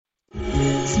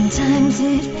Sometimes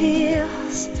it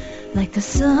feels like the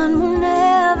sun will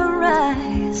never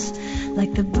rise,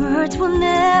 like the birds will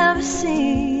never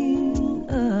sing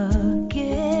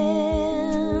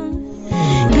again.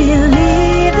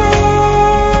 Believe in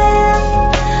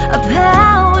a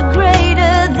power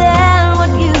greater than what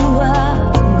you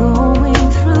are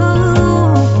going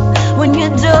through. When you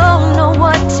don't know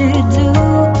what to do,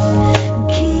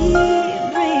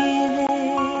 keep breathing.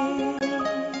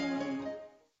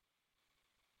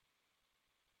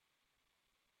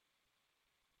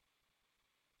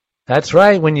 That's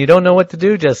right. When you don't know what to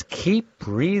do, just keep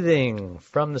breathing.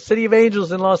 From the City of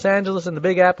Angels in Los Angeles and the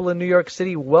Big Apple in New York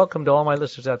City, welcome to all my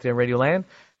listeners out there in Radio Land.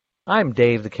 I'm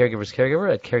Dave, the Caregiver's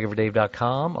Caregiver at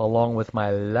caregiverdave.com, along with my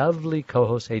lovely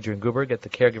co-host Adrienne Gruberg at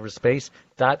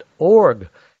thecaregiverspace.org.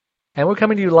 And we're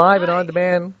coming to you live and on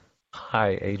demand.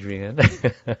 Hi, Adrienne.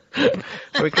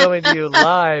 We're coming to you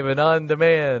live and on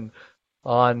demand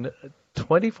on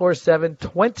 24/7,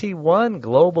 21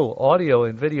 global audio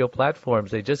and video platforms.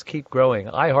 They just keep growing.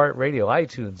 iHeartRadio,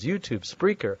 iTunes, YouTube,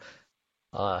 Spreaker,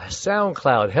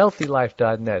 SoundCloud,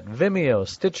 HealthyLife.net, Vimeo,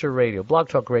 Stitcher Radio, Blog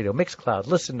Talk Radio, Mixcloud,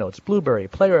 Listen Notes, Blueberry,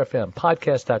 Player FM,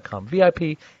 Podcast.com,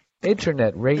 VIP,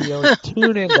 Internet Radio,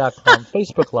 TuneIn.com,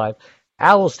 Facebook Live,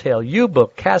 Owl's Tale,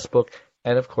 YouBook, Castbook,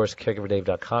 and, of course,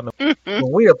 CaregiverDave.com.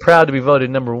 We are proud to be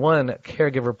voted #1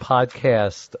 caregiver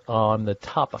podcast on the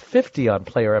top 50 on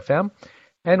Player FM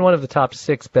and one of the top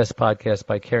 6 best podcasts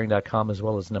by Caring.com, as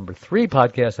well as #3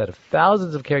 podcast out of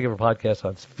thousands of caregiver podcasts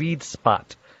on FeedSpot.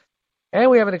 And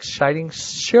we have an exciting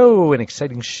show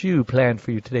planned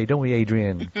for you today, don't we,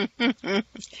 Adrienne?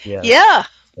 Yeah,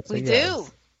 we do.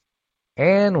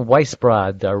 Ann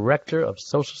Weisbrod, Director of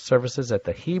Social Services at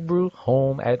the Hebrew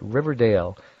Home at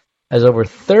Riverdale, has over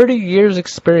 30 years'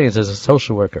 experience as a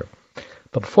social worker.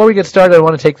 But before we get started, I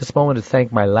want to take this moment to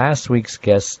thank my last week's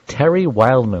guest, Terry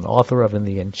Wildman, author of In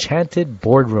the Enchanted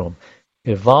Boardroom,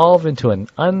 Evolve into an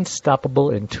Unstoppable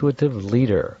Intuitive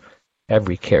Leader.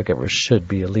 Every caregiver should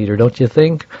be a leader, don't you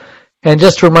think? And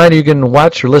just a reminder, you can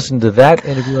watch or listen to that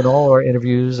interview and all our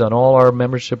interviews on all our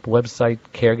membership website,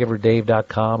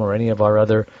 caregiverdave.com, or any of our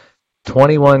other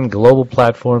 21 global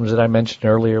platforms that I mentioned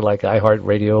earlier, like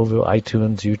iHeartRadio,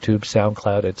 iTunes, YouTube,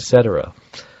 SoundCloud, etc.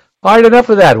 All right, enough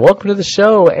of that. Welcome to the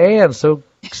show, Ann. So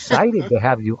excited to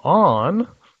have you on.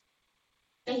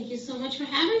 Thank you so much for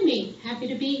having me. Happy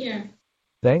to be here.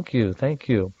 Thank you.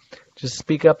 Just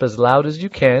speak up as loud as you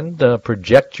can.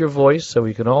 Project your voice so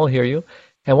we can all hear you.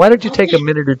 And why don't you take a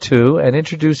minute or two and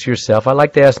introduce yourself? I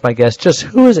like to ask my guests, just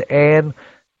who is Ann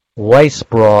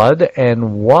Weisbrod,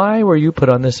 and why were you put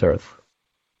on this earth?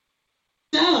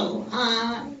 So,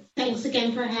 thanks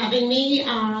again for having me.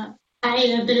 I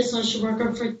have been a social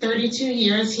worker for 32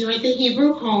 years here at the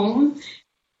Hebrew Home.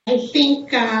 I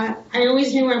think I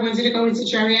always knew I wanted to go into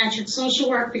geriatric social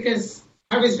work because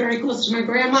I was very close to my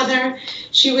grandmother.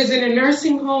 She was in a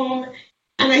nursing home,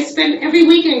 and I spent every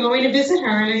weekend going to visit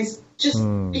her, and I just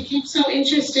became so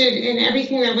interested in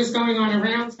everything that was going on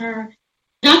around her.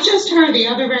 Not just her, the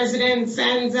other residents,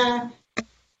 and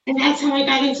that's how I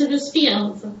got into this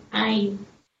field. I'm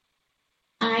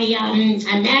married.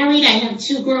 I have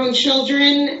 2 grown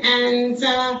children, and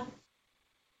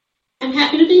I'm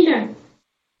happy to be here.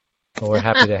 Well, we're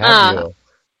happy to have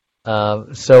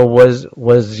you. So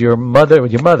was your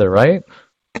mother, right?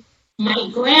 My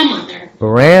grandmother.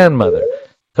 Grandmother.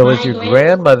 So was your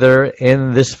grandmother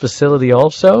in this facility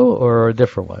also, or a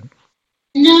different one?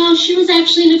 No, she was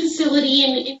actually in a facility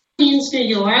in Queens, New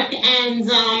York,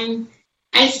 and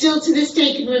I still to this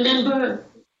day can remember,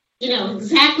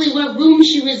 exactly what room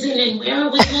she was in and where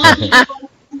it was located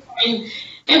and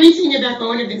everything about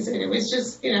going to visit. It was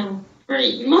just,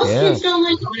 great. Most kids don't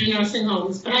like going to nursing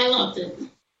homes, but I loved it.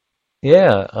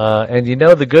 Yeah, and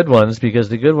the good ones, because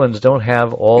the good ones don't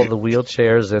have all the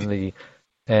wheelchairs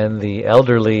and the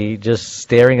elderly just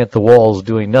staring at the walls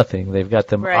doing nothing. They've got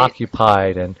them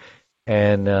occupied and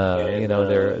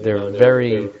they're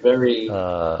very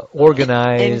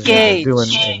organized.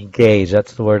 Engaged.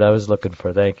 That's the word I was looking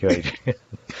for. Thank you, Adrienne.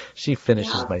 She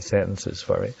finishes my sentences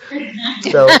for me.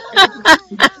 So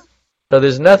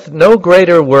there's no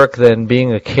greater work than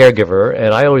being a caregiver,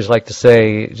 and I always like to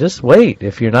say, just wait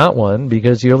if you're not one,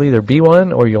 because you'll either be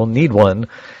one or you'll need one.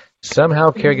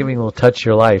 Somehow caregiving will touch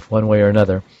your life one way or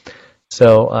another.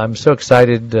 So I'm so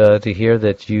excited to hear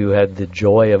that you had the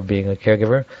joy of being a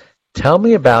caregiver. Tell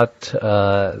me about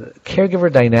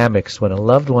caregiver dynamics when a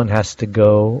loved one has to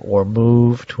go or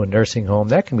move to a nursing home.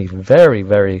 That can be very,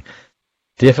 very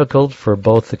difficult for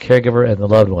both the caregiver and the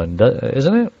loved one,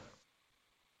 isn't it?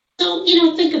 So,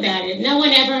 think about it. No one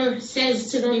ever says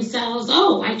to themselves,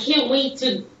 I can't wait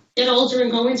to get older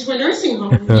and go into a nursing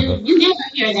home. You never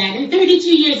hear that. In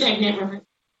 32 years, I've never heard.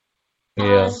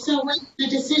 Yeah. So when the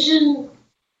decision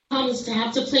comes to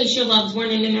have to place your loved one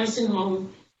in a nursing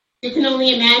home, you can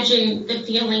only imagine the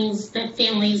feelings that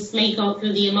families may go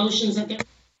through, the emotions that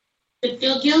they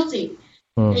feel guilty.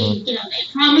 Mm-hmm. They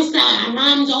promise that,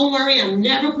 Mom, don't worry, I'm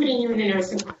never putting you in a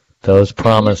nursing home. Those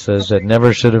promises that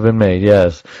never should have been made,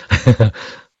 yes.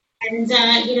 And,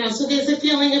 so there's a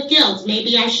feeling of guilt.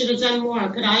 Maybe I should have done more.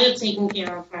 Could I have taken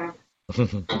care of her?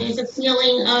 There's a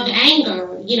feeling of anger.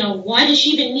 Why does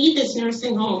she even need this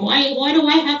nursing home? Why do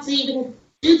I have to even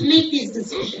make these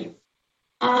decisions?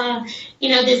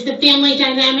 There's the family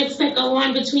dynamics that go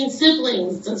on between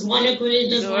siblings. Does one agree?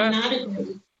 Does one not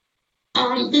agree?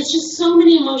 There's just so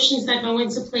many emotions that go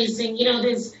into placing.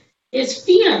 There's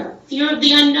fear of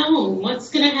the unknown. What's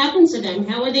going to happen to them?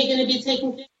 How are they going to be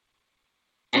taken care of?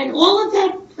 And all of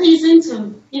that plays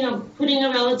into, putting a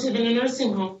relative in a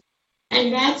nursing home.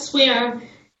 And that's where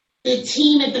the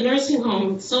team at the nursing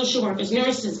home, social workers,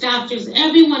 nurses, doctors,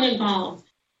 everyone involved,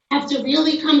 have to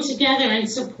really come together and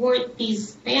support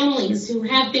these families who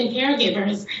have been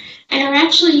caregivers and are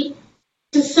actually,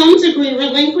 to some degree,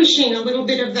 relinquishing a little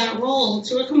bit of that role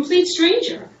to a complete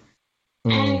stranger.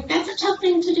 And that's a tough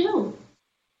thing to do.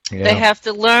 Yeah. They have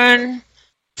to learn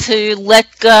to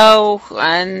let go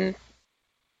and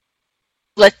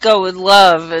let go with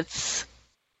love. It's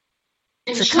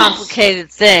a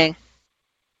complicated thing.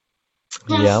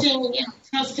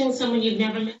 Trusting someone you've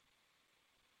never met.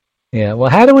 Yeah, well,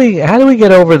 how do we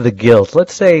get over the guilt?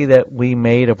 Let's say that we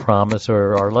made a promise,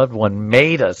 or our loved one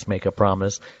made us make a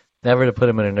promise, never to put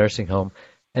them in a nursing home,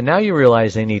 and now you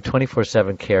realize they need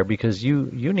 24/7 care because you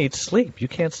need sleep. You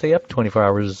can't stay up 24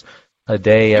 hours a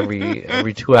day,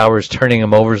 every 2 hours, turning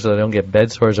them over so they don't get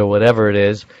bed sores or whatever it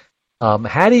is.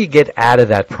 How do you get out of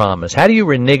that promise? How do you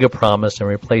renege a promise and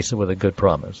replace it with a good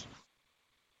promise?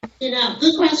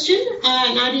 Good question.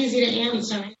 Not easy to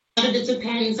answer. A lot of it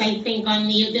depends, I think, on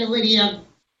the ability of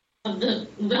the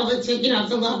relative, of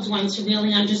the loved ones to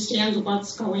really understand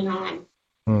what's going on.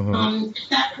 Mm-hmm. If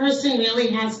that person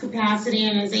really has capacity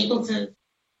and is able to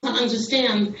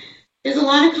understand, there's a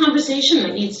lot of conversation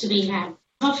that needs to be had.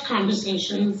 Tough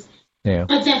conversations. Yeah.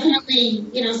 But definitely,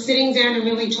 sitting down and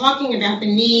really talking about the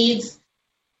needs,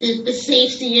 the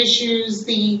safety issues,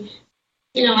 I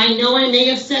know I may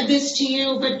have said this to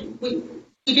you, but we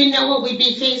didn't know what we'd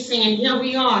be facing, and here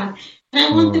we are. And I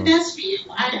want the best for you.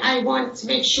 I want to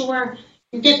make sure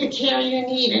you get the care you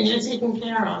need and you're taken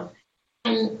care of.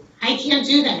 And I can't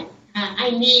do that.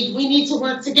 We need to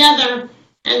work together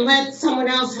and let someone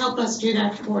else help us do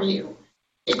that for you.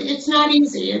 It's not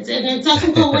easy. And it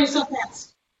doesn't go away so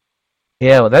fast.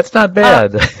 Yeah, well, that's not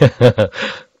bad.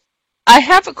 I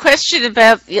have a question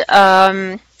about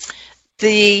the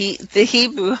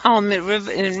Hebrew home in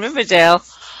Riverdale.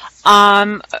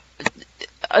 Are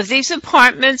these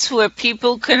apartments where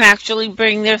people can actually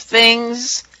bring their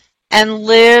things and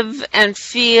live and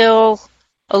feel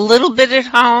a little bit at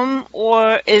home,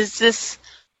 or is this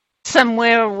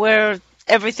somewhere where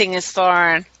everything is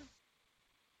foreign?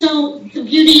 So the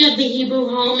beauty of the Hebrew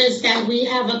home is that we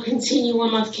have a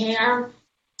continuum of care.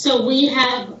 So we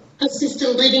have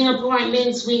assisted living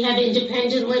apartments, we have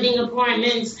independent living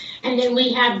apartments, and then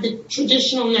we have the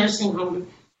traditional nursing home.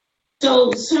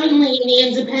 So certainly in the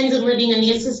independent living and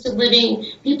the assisted living,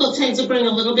 people tend to bring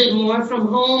a little bit more from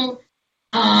home.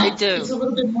 They do. It's a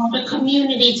little bit more of a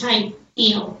community type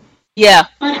feel. Yeah.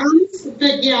 But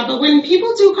when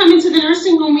people do come into the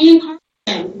nursing home, we encourage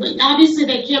them. Obviously,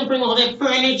 they can't bring all their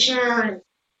furniture and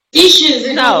dishes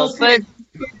and all those kinds of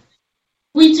things.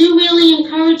 We do really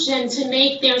encourage them to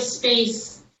make their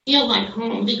space feel like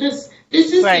home because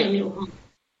this is their new home.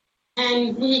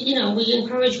 And we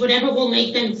encourage whatever will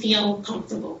make them feel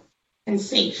comfortable and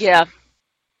safe. Yeah.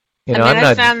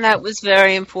 I found that was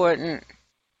very important.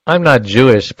 I'm not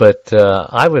Jewish, but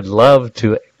I would love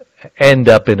to end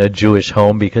up in a Jewish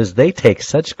home because they take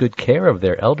such good care of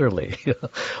their elderly.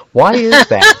 Why is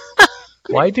that?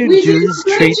 Why do Jews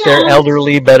treat their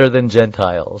elderly better than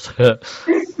Gentiles?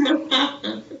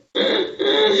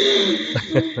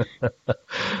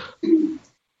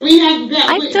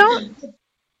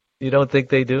 You don't think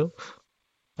they do?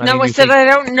 I said I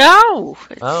don't know.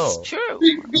 It's true.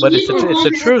 But it's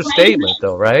a true statement,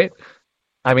 though, right?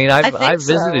 I mean, I've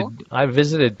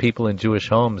visited people in Jewish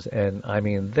homes, and I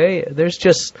mean, there's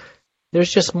just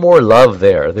more love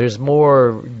there. There's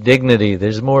more dignity.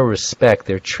 There's more respect.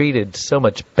 They're treated so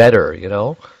much better,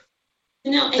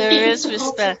 There is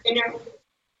respect.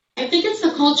 I think it's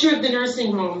the culture of the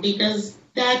nursing home because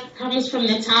that comes from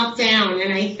the top down.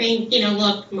 And I think,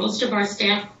 look, most of our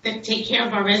staff that take care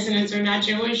of our residents are not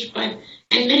Jewish,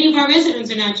 and many of our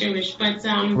residents are not Jewish, but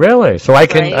really, so I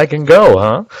can go,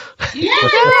 huh? Yeah.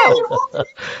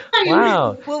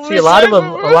 Wow. We'll See, a lot of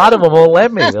them won't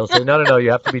let me. They'll say, no,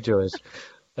 you have to be Jewish.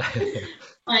 But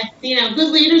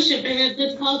good leadership and a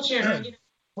good culture.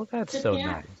 Well, that's so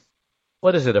nice.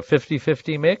 What is it, a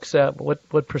 50-50 mix?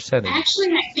 What percentage?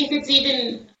 Actually, I think it's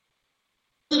even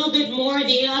a little bit more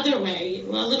the other way,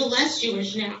 a little less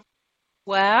Jewish now.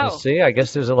 Wow. You see, I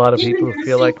guess there's a lot of people who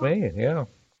feel like me. Yeah,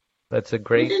 that's a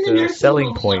great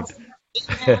selling point.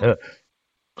 You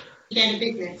get a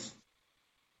big mix.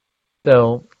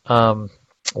 So,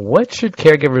 what should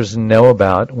caregivers know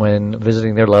about when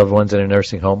visiting their loved ones in a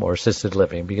nursing home or assisted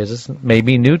living? Because this may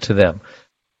be new to them.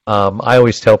 I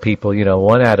always tell people,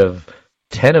 1 out of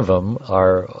 10 of them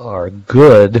are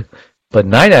good, but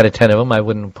 9 out of 10 of them I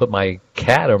wouldn't put my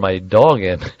cat or my dog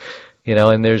in.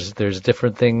 And there's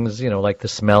different things, like the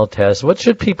smell test. What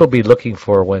should people be looking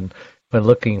for when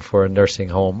looking for a nursing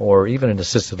home or even an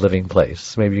assisted living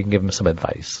place? Maybe you can give them some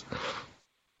advice.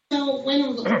 So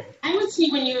I would say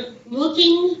when you're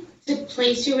looking to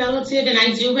place your relative, and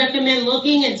I do recommend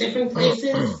looking at different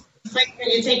places. It's like when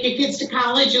you take your kids to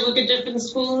college, you look at different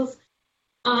schools.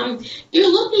 You're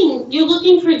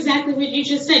looking for exactly what you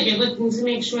just said. You're looking to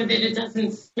make sure that it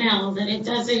doesn't smell, that it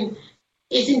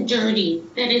isn't dirty,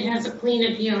 that it has a clean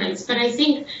appearance. But I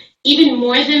think even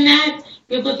more than that,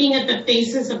 you're looking at the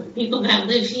faces of the people that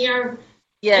live here.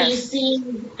 Yes. Are you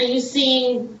seeing, maybe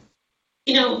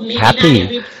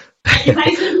happy. Not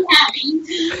everybody's going to be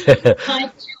happy,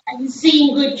 but are you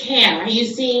seeing good care? Are you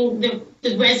seeing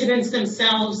the residents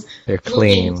themselves? They're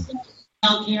clean.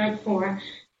 Well cared for.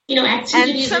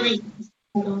 Activities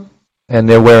and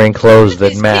they're wearing clothes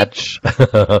that match.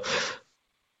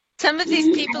 Some of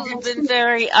these people have been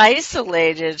very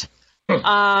isolated,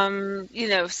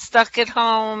 stuck at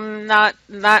home, not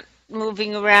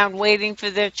moving around, waiting for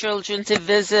their children to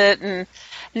visit, and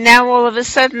now all of a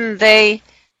sudden they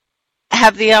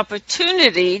have the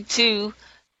opportunity to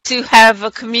have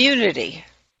a community.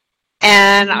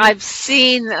 And I've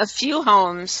seen a few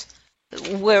homes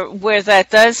where that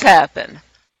does happen.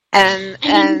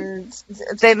 And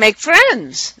they make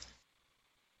friends.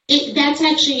 That's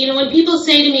actually, when people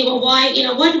say to me, well, why,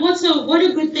 what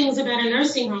are good things about a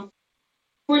nursing home?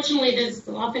 Fortunately, there's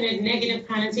often a negative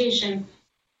connotation.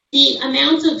 The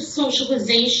amount of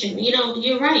socialization,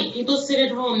 you're right. People sit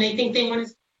at home, they think they want to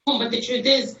stay home, but the truth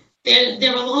is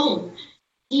they're alone.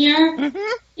 Here,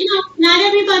 not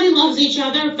everybody loves each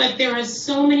other, but there are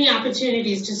so many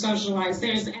opportunities to socialize.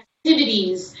 There's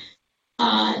activities.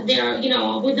 They're,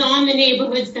 within the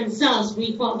neighborhoods themselves,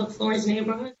 we call the floors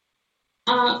neighborhoods.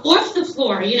 Off the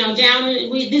floor,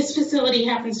 this facility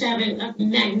happens to have a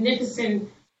magnificent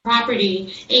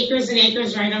property, acres and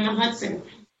acres right on the Hudson.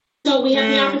 So we have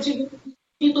the opportunity for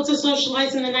people to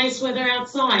socialize in the nice weather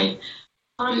outside.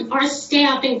 Our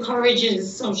staff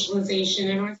encourages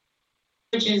socialization and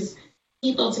encourages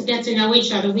people to get to know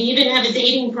each other. We even have a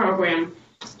dating program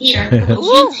here.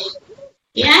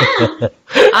 Yeah.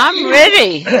 I'm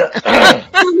ready. To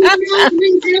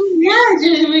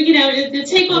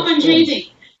take off on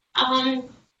JD.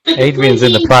 Adrienne's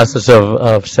in the process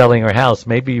of selling her house.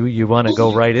 Maybe you want to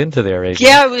go right into there, Adrienne.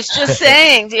 Yeah, I was just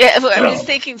saying. I was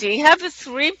thinking, do you have a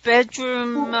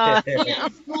 3-bedroom?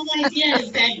 The whole idea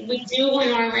is that we do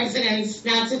want our residents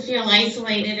not to feel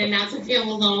isolated and not to feel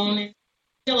alone and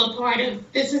feel a part of,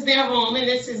 this is their home and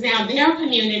this is now their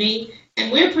community,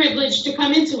 and we're privileged to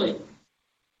come into it.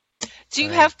 Do you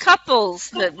have couples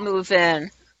that move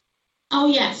in? Oh,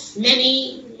 yes.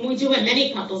 We do have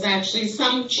many couples, actually.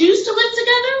 Some choose to live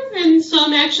together, and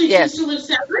some actually choose to live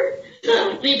separate.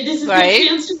 Maybe this is a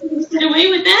chance to get away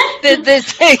with that.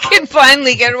 They can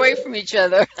finally get away from each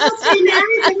other. Stay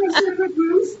married and have separate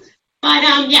rooms.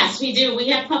 But, yes, we do. We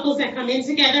have couples that come in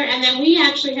together, and then we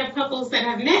actually have couples that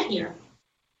have met here.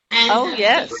 And,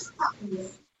 yes.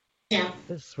 Yeah.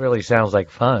 This really sounds like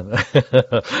fun.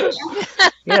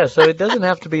 Yeah, so it doesn't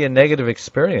have to be a negative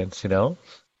experience,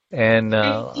 And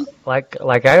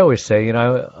like I always say,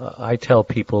 I tell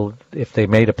people if they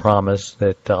made a promise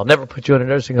that I'll never put you in a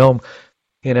nursing home,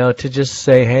 to just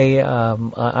say, hey,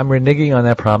 I'm reneging on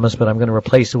that promise, but I'm going to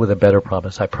replace it with a better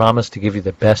promise. I promise to give you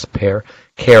the best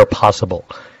care possible.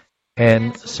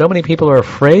 And so many people are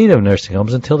afraid of nursing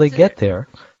homes until they get there,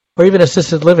 or even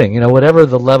assisted living, whatever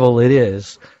the level it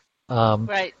is.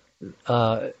 Right.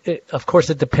 Of course,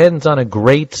 it depends on a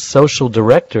great social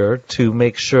director to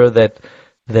make sure that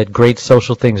great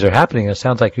social things are happening. It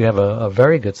sounds like you have a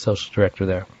very good social director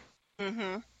there.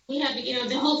 Mm-hmm. we have,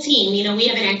 the whole team. We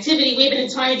have an activity. We have an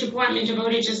entire department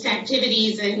devoted just to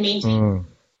activities and maintaining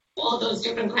all those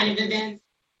different kind of events.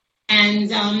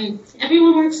 And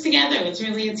everyone works together. It's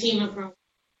really a team approach.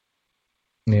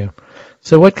 Yeah.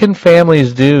 So what can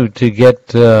families do to get,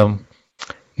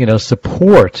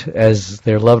 support as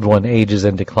their loved one ages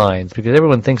and declines? Because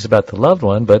everyone thinks about the loved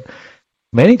one, but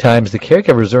many times the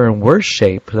caregivers are in worse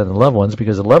shape than the loved ones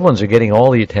because the loved ones are getting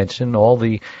all the attention, all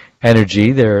the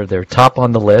energy. They're top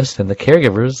on the list, and the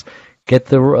caregivers get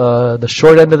the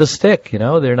short end of the stick.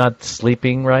 They're not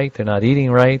sleeping right, they're not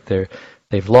eating right,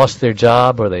 they've lost their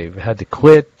job or they've had to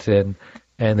quit, and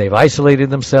they've isolated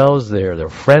themselves. They're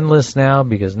friendless now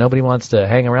because nobody wants to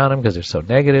hang around them because they're so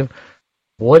negative.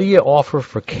 What do you offer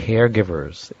for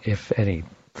caregivers, if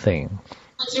anything?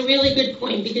 That's a really good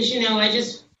point because, I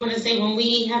just want to say when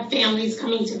we have families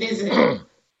coming to visit,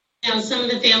 some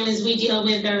of the families we deal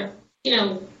with are,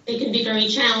 they can be very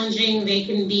challenging. They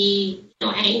can be,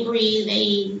 angry.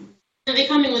 They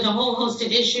come in with a whole host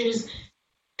of issues.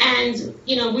 And,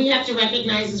 we have to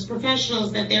recognize as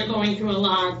professionals that they're going through a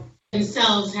lot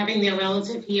themselves, having their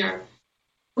relative here.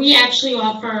 We actually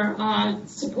offer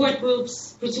support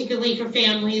groups, particularly for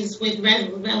families with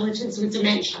relatives with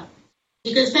dementia.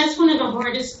 Because that's one of the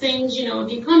hardest things,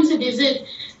 if you come to visit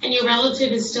and your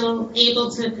relative is still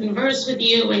able to converse with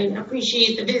you and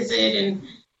appreciate the visit and,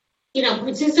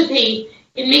 participate,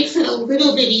 it makes it a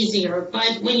little bit easier.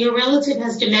 But when your relative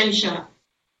has dementia,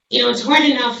 it's hard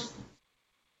enough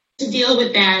to deal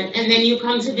with that. And then you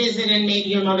come to visit and maybe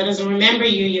your mother doesn't remember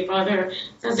you, your father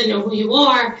doesn't know who you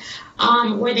are,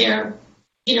 or they're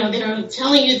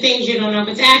telling you things you don't know if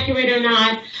it's accurate or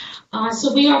not.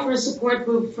 So we offer a support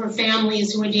group for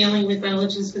families who are dealing with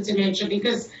relatives with dementia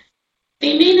because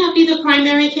they may not be the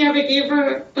primary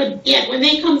caregiver, but yet when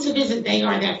they come to visit, they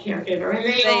are that caregiver.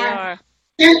 And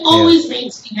they're always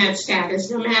maintaining that status,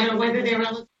 no matter whether their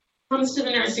relative comes to the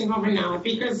nursing home or not,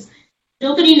 because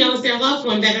nobody knows their loved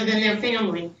one better than their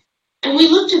family. And we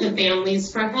look to the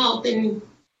families for help in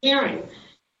caring.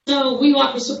 So we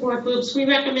offer support groups. We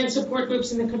recommend support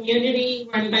groups in the community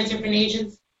run by different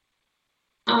agents.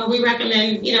 We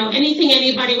recommend, anything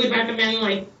anybody would recommend,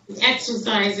 like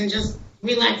exercise and just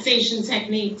relaxation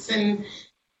techniques and,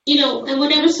 and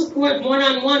whatever support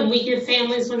one-on-one we give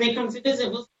families when they come to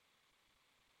visit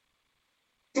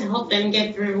to help them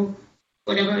get through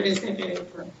whatever it is they're getting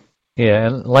through. Yeah,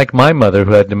 and like my mother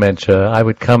who had dementia, I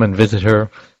would come and visit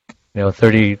her,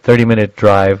 30-minute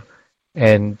drive,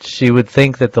 and she would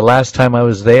think that the last time I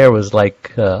was there was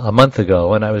like a month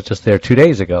ago, and I was just there 2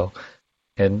 days ago.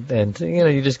 And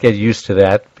you just get used to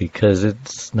that because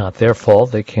it's not their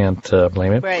fault. They can't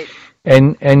blame it. Right.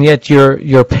 And yet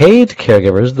your paid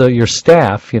caregivers, your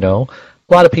staff, a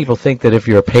lot of people think that if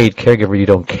you're a paid caregiver, you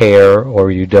don't care or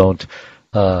you don't,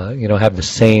 have the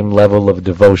same level of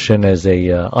devotion as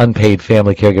a unpaid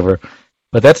family caregiver.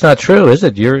 But that's not true, is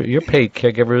it? Your paid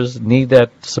caregivers need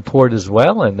that support as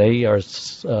well, and they are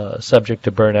subject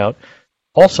to burnout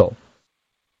also.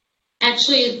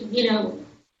 Actually,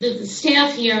 the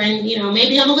staff here, and,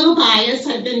 maybe I'm a little biased.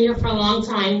 I've been here for a long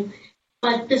time.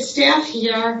 But the staff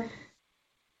here,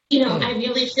 I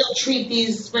really feel treat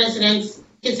these residents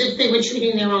as if they were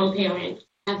treating their own parent.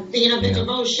 The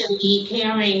devotion, the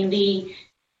caring, the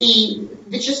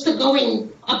just the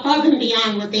going above and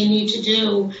beyond what they need to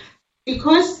do,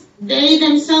 because they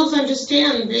themselves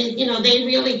understand. They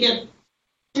really get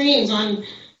trained on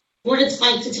what it's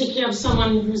like to take care of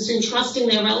someone who's entrusting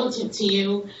their relative to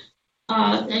you,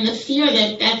 and the fear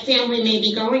that family may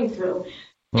be going through.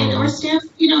 And our staff,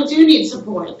 do need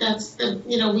support. That's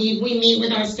we meet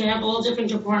with our staff. All different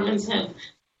departments have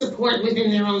support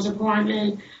within their own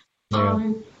department.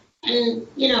 Yeah. And,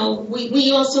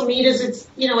 we also meet as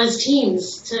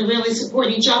teams to really support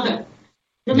each other.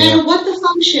 No matter what the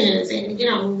function is,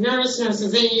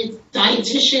 nurses, aides,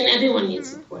 dietitian, everyone needs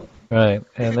support. Right,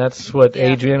 and that's what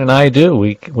Adrienne and I do.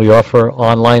 We offer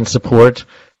online support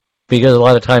because a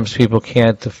lot of times people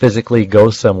can't physically go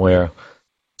somewhere.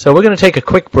 So we're going to take a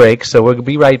quick break, so we'll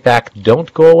be right back.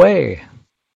 Don't go away.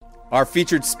 Our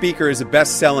featured speaker is a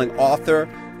best-selling author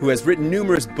who has written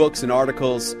numerous books and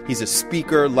articles. He's a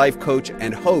speaker, life coach,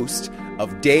 and host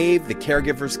of Dave, the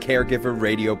Caregiver's Caregiver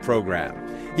radio program.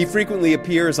 He frequently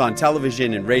appears on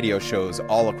television and radio shows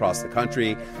all across the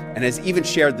country and has even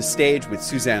shared the stage with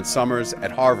Suzanne Summers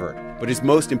at Harvard. But his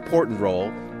most important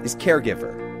role is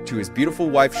caregiver to his beautiful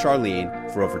wife,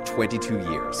 Charlene, for over 22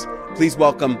 years. Please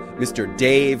welcome Mr.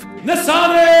 Dave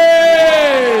Nassaney!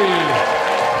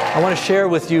 I want to share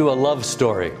with you a love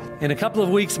story. In a couple of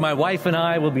weeks, my wife and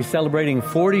I will be celebrating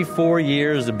 44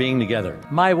 years of being together.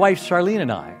 My wife, Charlene,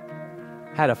 and I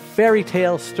had a fairy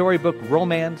tale, storybook,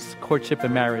 romance, courtship,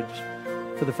 and marriage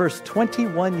for the first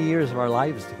 21 years of our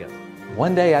lives together.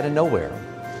 One day, out of nowhere,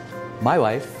 my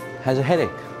wife has a headache,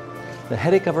 the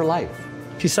headache of her life.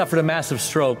 She suffered a massive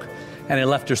stroke, and it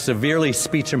left her severely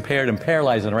speech impaired and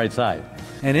paralyzed on the right side.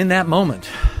 And in that moment,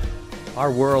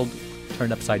 our world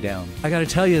turned upside down. I got to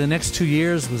tell you, the next 2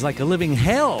 years was like a living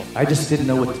hell. I just didn't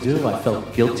know what to do. I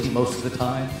felt guilty most of the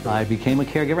time. I became a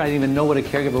caregiver. I didn't even know what a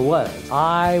caregiver was.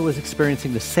 I was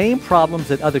experiencing the same problems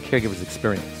that other caregivers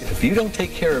experience. If you don't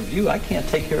take care of you, I can't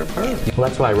take care of her. Well,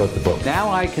 that's why I wrote the book. Now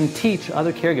I can teach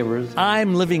other caregivers.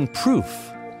 I'm living proof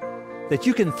that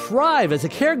you can thrive as a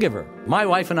caregiver. My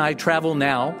wife and I travel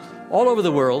now all over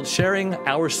the world sharing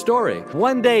our story.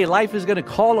 One day, life is going to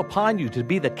call upon you to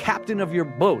be the captain of your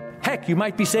boat. Heck, you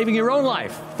might be saving your own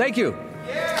life. Thank you.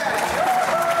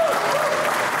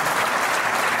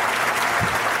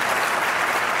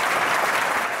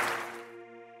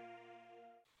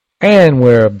 And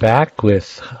we're back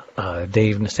with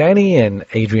Dave Nassaney and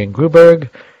Adrienne Gruberg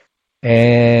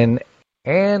and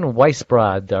Ann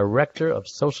Weisbrod, Director of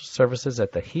Social Services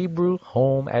at the Hebrew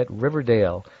Home at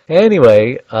Riverdale.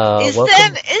 Anyway,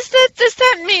 welcome. Does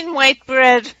that mean white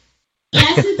bread?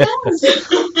 Yes, it does.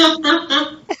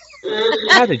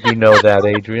 How did you know that,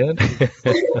 Adrienne?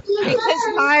 Because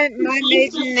my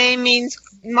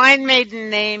maiden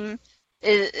name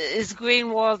is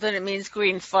Greenwald, and it means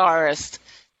green forest.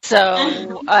 So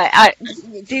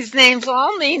these names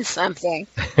all mean something.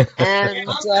 And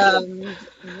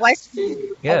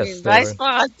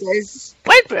Weisbrod is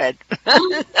white bread.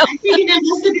 I think there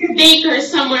must have been a baker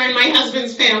somewhere in my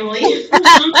husband's family.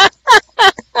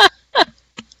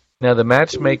 Now, the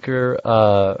matchmaker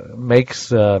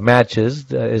makes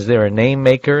matches. Is there a name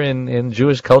maker in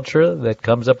Jewish culture that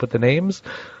comes up with the names?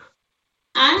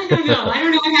 I don't know. I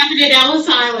don't know what happened at Ellis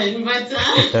Island, but...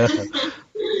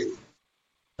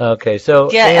 Okay,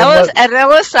 so... Yeah, at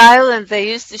Ellis Island,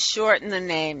 they used to shorten the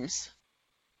names.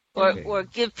 Or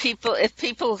give people... If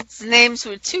people's names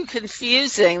were too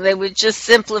confusing, they would just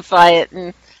simplify it.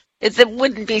 And it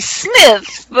wouldn't be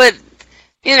Smith, but,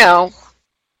 you know...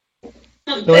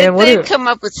 They'd come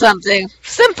up with something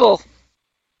simple.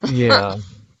 Yeah.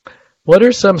 What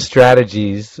are some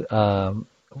strategies for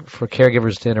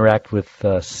caregivers to interact with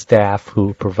staff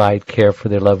who provide care for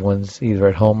their loved ones, either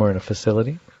at home or in a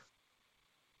facility?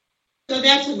 So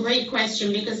that's a great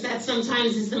question, because that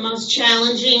sometimes is the most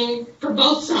challenging for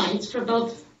both sides, for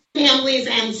both families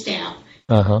and staff.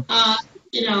 Uh-huh.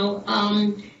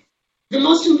 The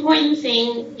most important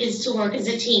thing is to work as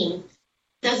a team.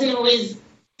 Doesn't always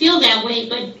feel that way,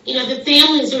 but the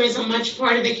families are as much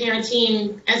part of the care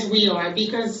team as we are,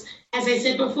 because as I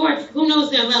said before, who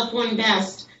knows their loved one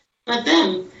best but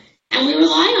them? And we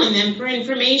rely on them for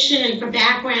information and for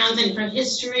background and for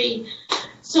history.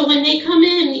 So when they come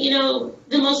in,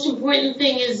 the most important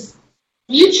thing is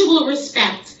mutual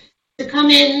respect. To come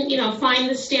in, find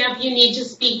the staff you need to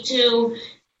speak to.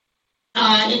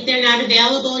 If they're not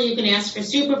available, you can ask for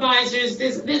supervisors.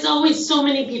 There's always so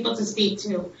many people to speak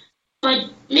to.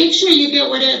 But make sure you get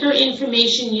whatever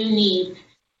information you need.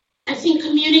 I think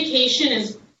communication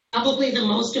is probably the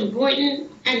most important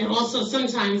and also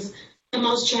sometimes the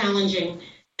most challenging.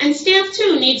 And staff,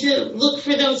 too, need to look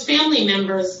for those family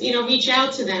members, reach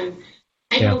out to them.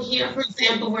 I know here, for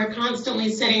example, we're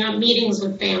constantly setting up meetings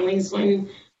with families when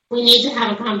we need to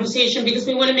have a conversation because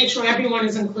we want to make sure everyone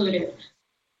is included.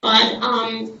 But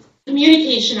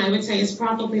communication, I would say, is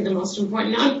probably the most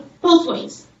important on both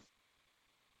ways.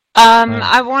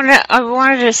 I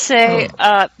wanted to say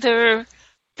there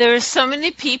are so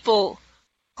many people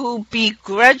who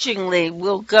begrudgingly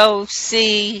will go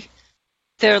see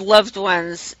their loved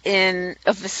ones in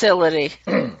a facility.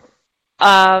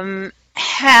 How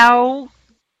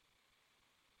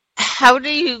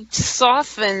do you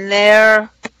soften their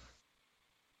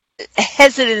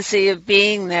hesitancy of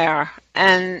being there?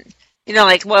 And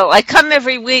I come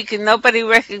every week and nobody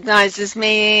recognizes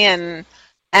me, and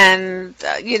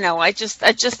I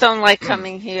just don't like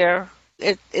coming here.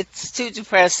 It's too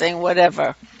depressing.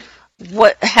 Whatever.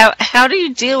 How do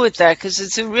you deal with that? Because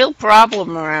it's a real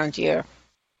problem around here.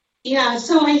 Yeah,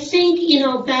 so I think,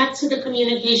 back to the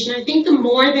communication, I think the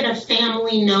more that a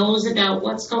family knows about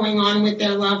what's going on with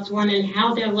their loved one and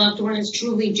how their loved one is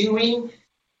truly doing,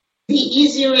 the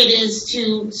easier it is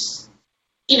to,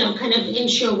 kind of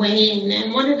inch your way in.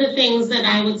 And one of the things that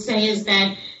I would say is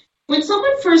that when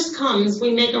someone first comes,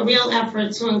 we make a real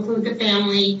effort to include the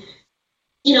family,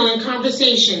 in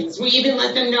conversations. We even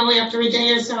let them know after a day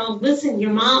or so, listen,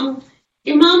 your mom's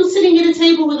sitting at a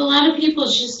table with a lot of people.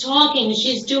 She's talking.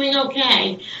 She's doing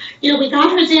okay. We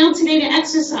got her down today to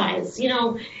exercise.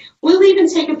 we'll even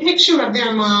take a picture of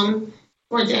their mom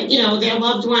or their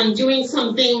loved one doing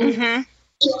something, and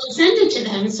send it to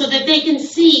them so that they can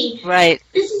see. Right.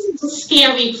 This isn't a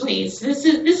scary place. This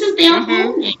is their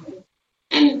home now,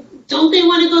 and don't they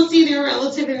want to go see their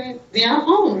relative in their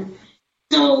home?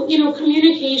 So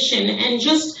communication and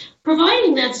just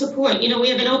providing that support. We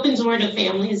have an open door to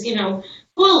families.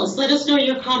 Call us, let us know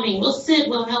you're coming. We'll sit,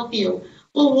 we'll help you,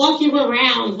 we'll walk you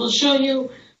around, we'll show you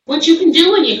what you can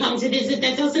do when you come to visit.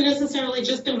 That doesn't necessarily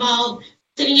just involve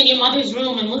sitting in your mother's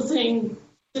room and listening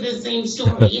to the same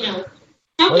story,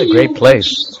 What a great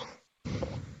place.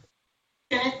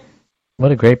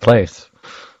 What a great place.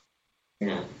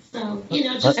 Yeah, so,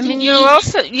 just... I mean, you're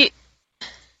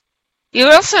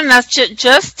also not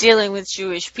just dealing with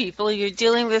Jewish people, you're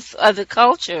dealing with other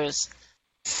cultures.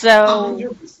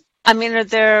 So, I mean, are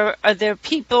there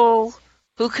people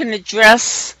who can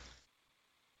address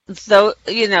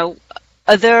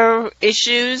other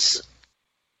issues,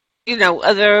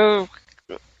 other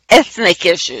ethnic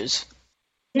issues?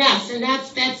 Yes, and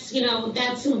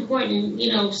that's important.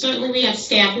 Certainly we have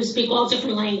staff who speak all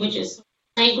different languages.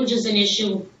 Language is an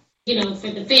issue, for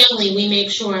the family. We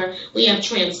make sure we have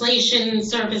translation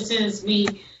services.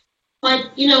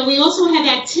 But we also have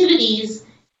activities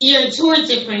geared toward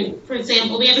different. For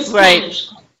example, we have a Spanish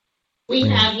club. We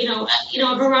have, a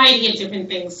variety of different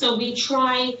things. So we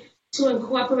try to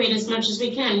incorporate as much as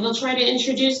we can. We'll try to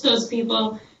introduce those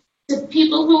people to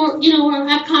people who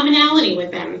have commonality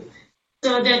with them,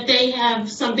 so that they have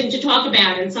something to talk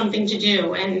about and something to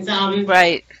do. And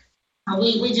right,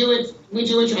 we do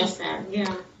address that.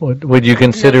 Yeah. Would you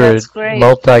consider it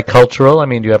multicultural? I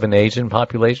mean, do you have an Asian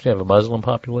population? Do you have a Muslim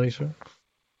population?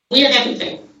 We have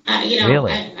everything.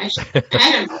 Really? I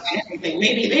don't know about everything.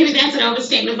 Maybe that's an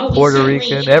overstatement. But Puerto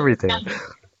Rican, everything.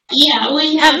 Yeah,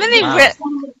 we have.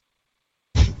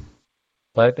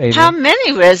 How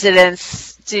many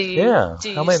residents do you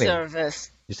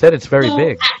service? You said it's very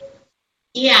big.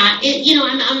 Yeah,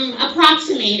 I'm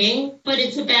approximating, but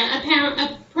it's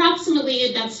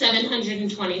approximately about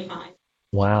 725.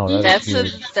 Wow,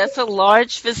 that's a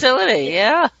large facility.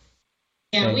 Yeah.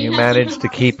 Yeah, and you manage to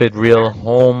keep it real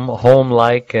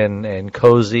home-like and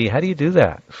cozy. How do you do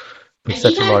that with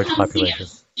such a large population?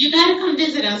 You got to come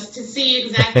visit us to see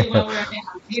exactly what we're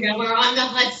about. We're on the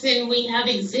Hudson. We have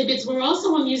exhibits. We're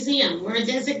also a museum. We're a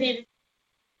designated.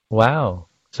 Wow.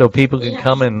 So people can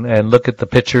come and look at the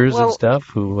pictures and stuff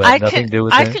who have nothing to do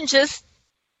with it?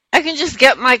 I can just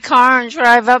get my car and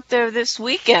drive up there this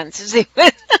weekend to see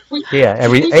what... Yeah,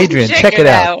 Adrienne, check it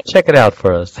out. Check it out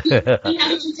for us. We have a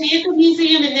botanical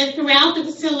museum, and then throughout the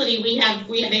facility we have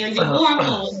Andy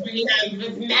Warhols, we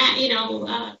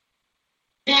have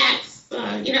Max,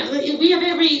 we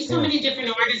have so many different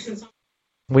artists and so.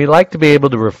 We like to be able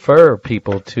to refer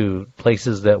people to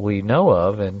places that we know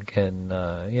of and can,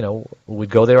 we'd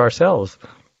go there ourselves.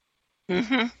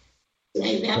 Mm-hmm.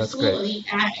 Absolutely.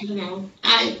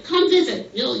 Come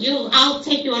visit. I'll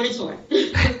take you on a tour.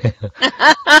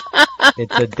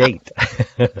 It's a date.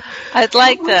 I'd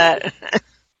like that.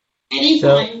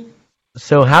 Anytime.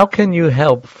 So how can you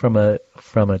help from a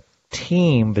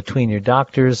team between your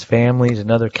doctors, families,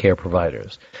 and other care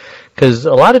providers? Because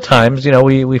a lot of times,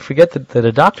 we forget that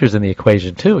a doctor's in the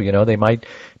equation too. They might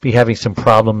be having some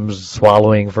problems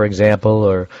swallowing, for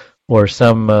example, or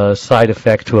some side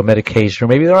effect to a medication, or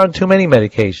maybe they're on too many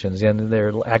medications and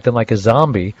they're acting like a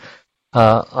zombie.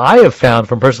 I have found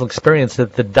from personal experience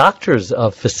that the doctors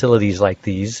of facilities like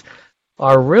these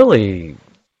are really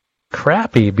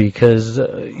crappy because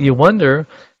you wonder,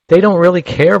 they don't really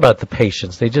care about the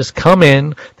patients. They just come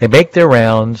in, they make their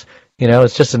rounds,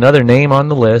 it's just another name on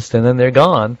the list, and then they're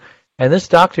gone. And this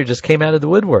doctor just came out of the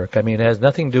woodwork. I mean, it has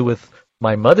nothing to do with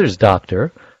my mother's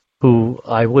doctor, who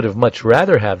I would have much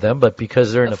rather have them, but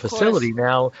because they're in a facility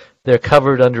now, they're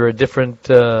covered under a different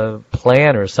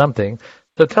plan or something.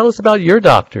 So tell us about your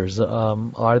doctors.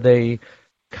 Are they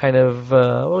kind of,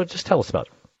 just tell us about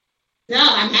it. No,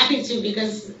 I'm happy to,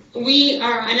 because we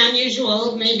are an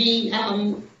unusual, maybe,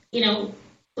 a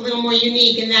little more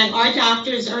unique in that our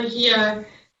doctors are here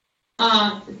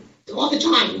all the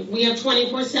time. We have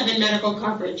 24/7 medical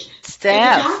coverage.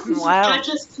 Staff, so wow. Not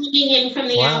just coming in from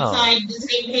the outside,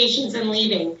 visiting patients and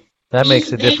leaving. That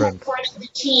makes a difference. They're part of the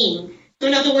team. So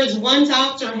in other words, one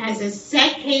doctor has a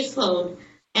set caseload,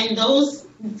 and those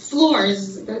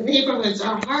floors, the neighborhoods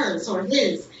are hers or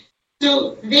his.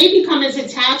 So they become as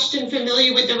attached and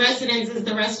familiar with the residents as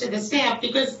the rest of the staff,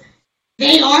 because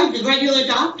they are the regular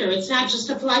doctor. It's not just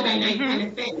a fly-by-night kind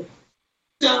of thing.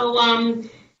 So,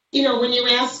 when you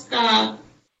ask,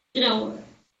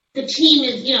 the team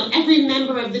is, every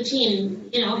member of the team,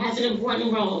 has an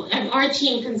important role. And our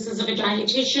team consists of a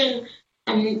dietitian,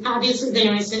 and obviously the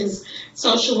nurses,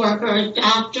 social worker,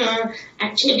 doctor,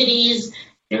 activities,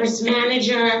 nurse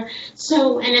manager.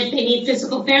 So, and if they need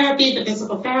physical therapy, the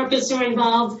physical therapists are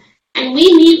involved. And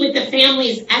we meet with the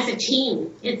families as a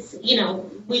team. It's, we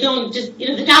don't just,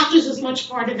 the doctor's as much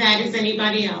part of that as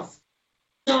anybody else.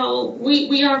 So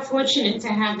we are fortunate to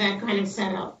have that kind of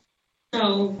setup.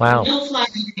 So wow. No fly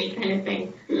kind of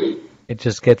thing. It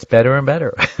just gets better and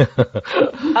better.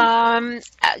 Now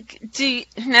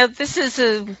this is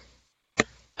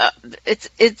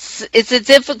it's a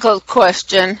difficult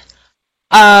question.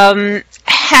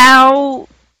 How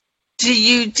do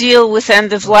you deal with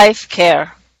end of life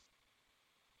care?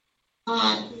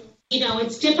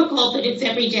 It's difficult, but it's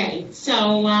every day.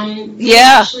 So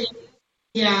yeah.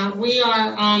 Yeah, we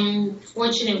are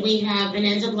fortunate. We have an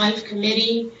end-of-life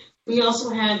committee. We also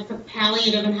have a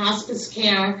palliative and hospice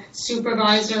care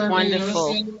supervisor.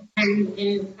 Wonderful. And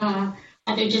in other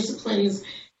disciplines.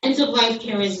 End-of-life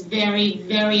care is very,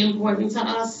 very important to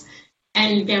us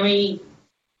and very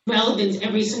relevant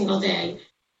every single day.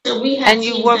 So we have and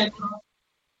you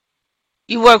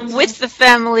work with the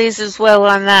families as well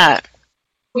on that.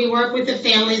 We work with the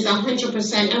families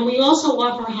 100%, and we also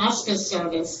offer hospice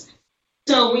service.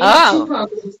 So we have two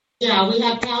programs. Yeah, we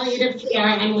have palliative care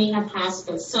and we have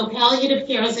hospice. So palliative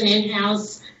care is an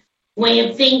in-house way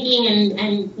of thinking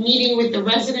and meeting with the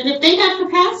resident. If they have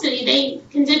capacity, they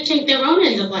can dictate their own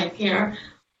end-of-life care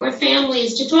for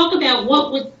families to talk about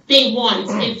what would they want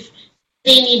if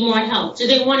they need more help. Do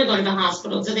they want to go to the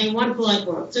hospital? Do they want blood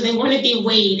work? Do they want to be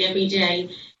weighed every day?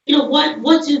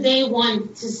 What do they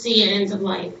want to see at end of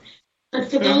life? But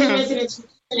for those residents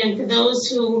and for those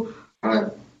who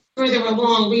are further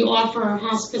along, we offer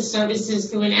hospice services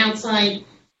through an outside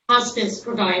hospice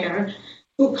provider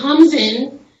who comes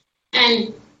in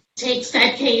and takes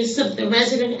that case of the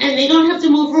resident, and they don't have to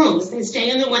move rooms. They stay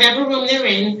in whatever room they're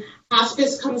in.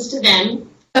 Hospice comes to them.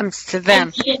 This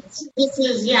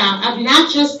is,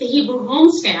 not just the Hebrew home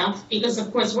staff, because,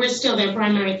 of course, we're still their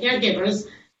primary caregivers.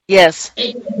 Yes.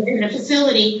 In the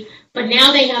facility, but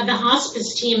now they have the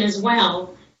hospice team as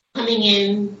well coming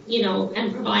in,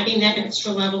 and providing that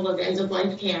extra level of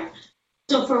end-of-life care.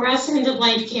 So for us,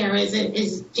 end-of-life care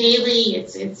is daily.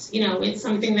 It's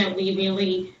something that we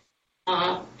really,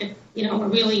 are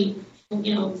really,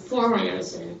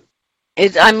 forerunners in.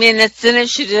 It's an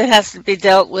issue that has to be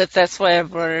dealt with. That's why I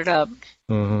brought it up.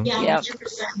 Mm-hmm. Yeah,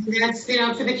 100%. That's,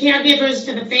 for the caregivers,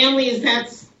 for the families,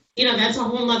 that's a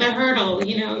whole other hurdle.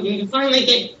 You finally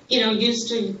get, used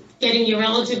to getting your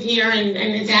relative here and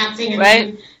adapting, and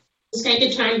right. Then take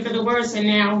a turn for the worse, and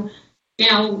now,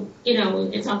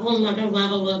 it's a whole other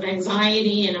level of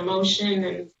anxiety and emotion,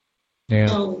 and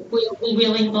so we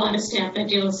really have a lot of staff that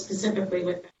deal specifically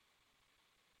with that.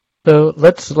 So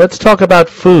let's talk about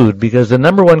food, because the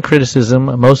number one criticism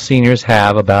most seniors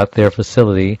have about their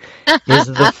facility is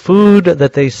the food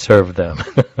that they serve them.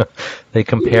 They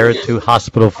compare it to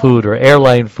hospital food or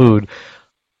airline food.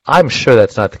 I'm sure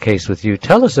that's not the case with you.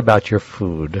 Tell us about your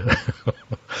food.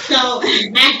 So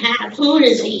food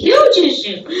is a huge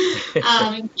issue.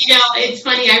 It's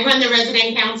funny. I run the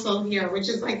resident council here, which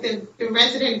is like the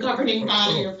resident governing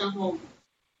body of the home.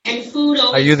 And food.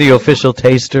 Are you the official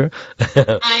taster?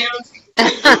 I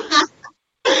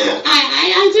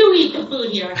do eat the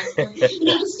food here.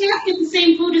 The staff get the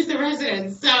same food as the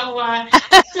residents, so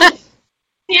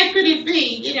how could it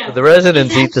be? The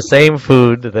residents eat the same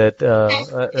food that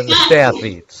and the staff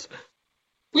eats.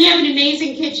 We have an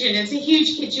amazing kitchen. It's a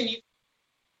huge kitchen. You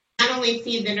not only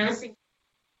feed the nursing,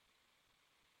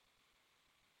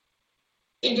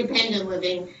 independent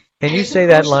living. Can you say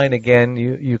that line again?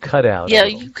 You cut out. Yeah,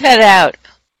 you cut out.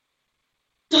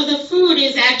 So the food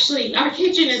is actually, our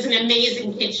kitchen is an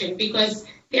amazing kitchen because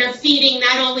they're feeding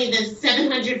not only the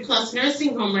 700 plus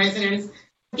nursing home residents,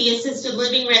 the assisted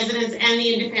living residents, and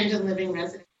the independent living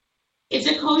residents. It's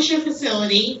a kosher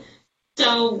facility,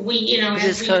 so we,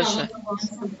 as we follow the laws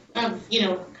of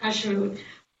kashrut.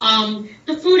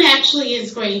 The food actually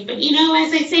is great, but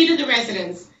as I say to the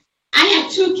residents, I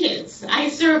have two kids. I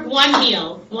serve one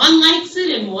meal. One likes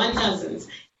it and one doesn't.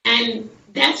 And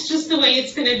that's just the way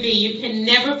it's going to be. You can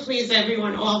never please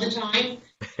everyone all the time.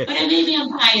 But maybe I'm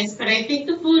biased, but I think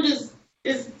the food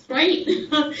is great.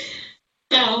 So,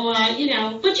 but you're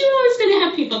always going to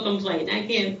have people complain. I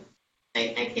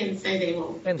can't say they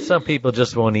won't. And some people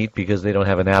just won't eat because they don't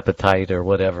have an appetite or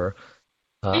whatever.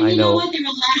 And you know what? There are a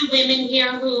lot of women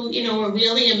here who, are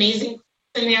really amazing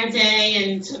in their day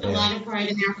and took a lot of pride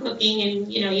in their cooking,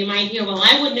 and you might hear, well,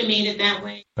 I wouldn't have made it that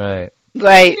way. Right.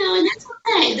 And that's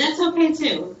okay. That's okay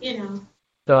too.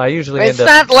 So I usually It's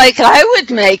not like I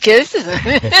would make it.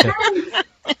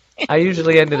 I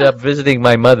usually ended up visiting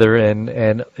my mother,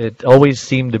 and it always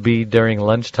seemed to be during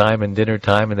lunchtime and dinner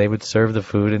time, and they would serve the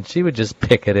food, and she would just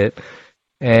pick at it.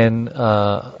 And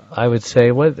I would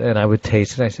say, what? And I would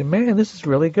taste it. And I said, man, this is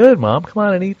really good, Mom. Come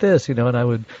on and eat this, And I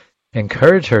would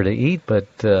encourage her to eat, but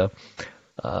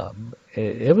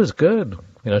it was good.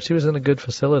 She was in a good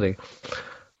facility.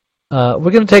 We're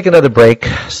going to take another break,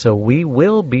 so we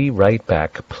will be right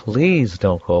back. Please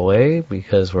don't go away,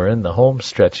 because we're in the home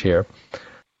stretch here.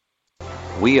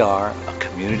 We are a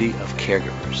community of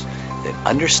caregivers that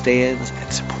understands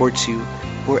and supports you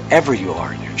wherever you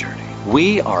are in your journey.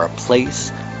 We are a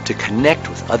place to connect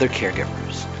with other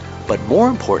caregivers, but more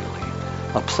importantly,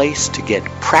 a place to get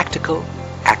practical,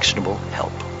 actionable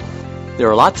help. There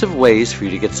are lots of ways for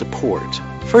you to get support.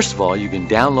 First of all, you can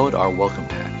download our welcome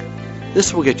pack.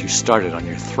 This will get you started on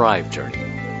your Thrive journey.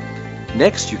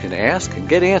 Next, you can ask and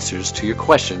get answers to your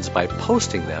questions by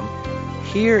posting them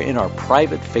here in our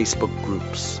private Facebook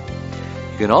groups.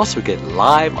 You can also get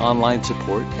live online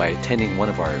support by attending one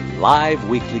of our live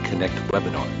weekly Connect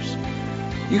webinars.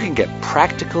 You can get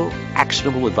practical,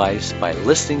 actionable advice by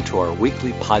listening to our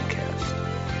weekly podcast.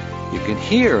 You can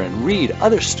hear and read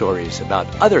other stories about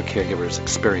other caregivers'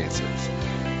 experiences.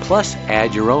 Plus,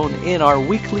 add your own in our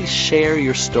weekly Share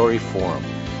Your Story forum,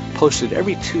 posted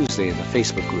every Tuesday in the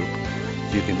Facebook group.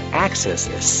 You can access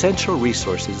essential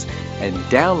resources and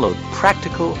download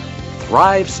practical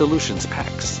Thrive Solutions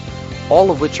packs,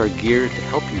 all of which are geared to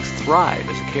help you thrive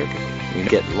as a caregiver. You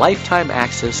get lifetime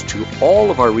access to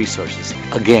all of our resources.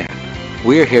 Again,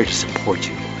 we're here to support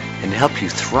you and help you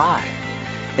thrive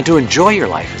and to enjoy your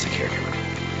life as a caregiver.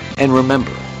 And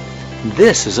remember,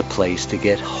 this is a place to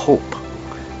get hope,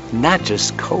 not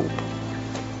just cope.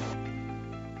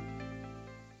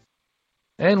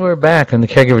 And we're back on the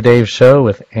Caregiver Dave Show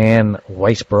with Ann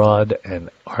Weisbrod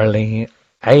and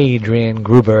Adrienne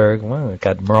Gruberg. Well, I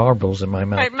got marbles in my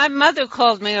mouth. Right, my mother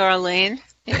called me Arlene.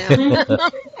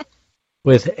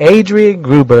 With Adrienne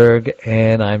Gruberg,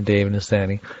 and I'm Dave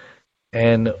Nassaney.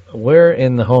 And we're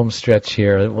in the home stretch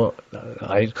here. Well,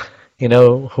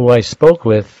 who I spoke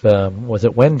with was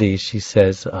at Wendy's. She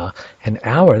says, an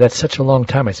hour, that's such a long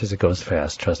time. I says, it goes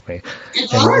fast, trust me.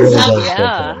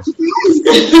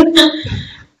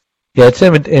 Yeah, it's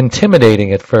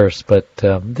intimidating at first, but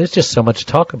there's just so much to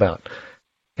talk about.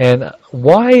 And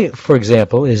why, for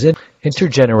example, is it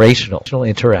intergenerational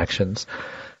interactions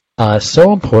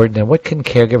so important, and what can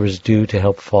caregivers do to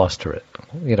help foster it?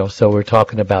 So we're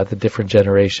talking about the different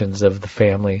generations of the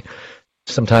family,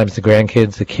 sometimes the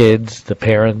grandkids, the kids, the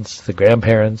parents, the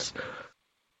grandparents.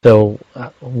 So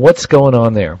what's going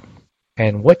on there,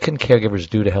 and what can caregivers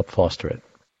do to help foster it?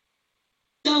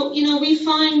 So, we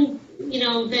find,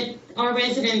 that our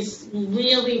residents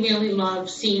really, really love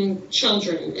seeing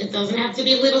children. It doesn't have to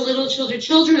be little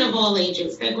children of all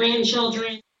ages, their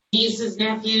grandchildren, nieces,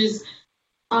 nephews.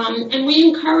 And we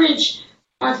encourage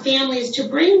our families to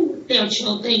bring their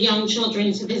young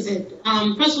children to visit.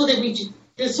 First of all,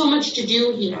 there's so much to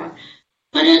do here.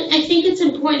 But I think it's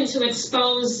important to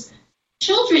expose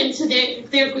children to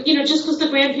their just because the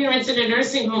grandparents in a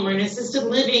nursing home or an assisted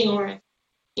living or,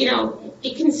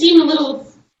 it can seem a little,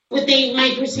 what they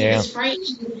might perceive as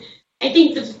frightening. I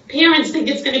think the parents think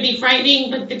it's going to be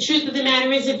frightening, but the truth of the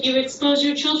matter is if you expose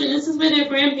your children, this is where their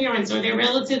grandparents or their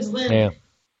relatives live. Yeah.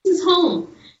 This is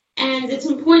home. And it's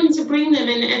important to bring them,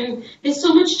 and there's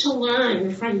so much to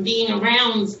learn from being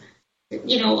around,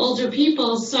 older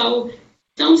people. So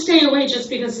don't stay away just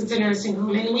because it's a nursing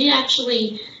home. And we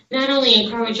actually not only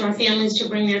encourage our families to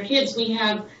bring their kids, we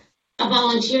have a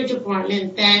volunteer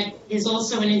department that is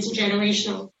also an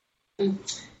intergenerational.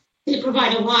 They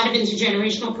provide a lot of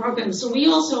intergenerational programs. So we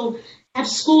also have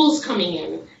schools coming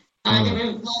in. There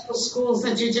are local schools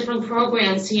that do different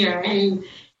programs here. And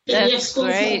we have schools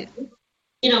great.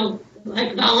 That,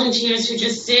 like volunteers who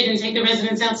just sit and take the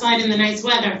residents outside in the nice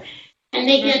weather. And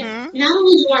they get, not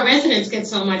only do our residents get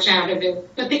so much out of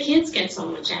it, but the kids get so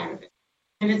much out of it.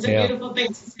 And it's a beautiful thing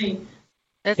to see.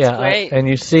 That's great. And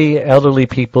you see elderly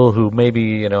people who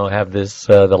maybe, have this,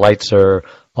 the lights are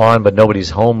on, but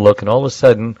nobody's home look. And all of a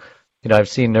sudden, I've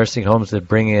seen nursing homes that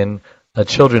bring in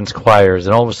children's choirs,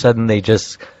 and all of a sudden they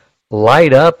just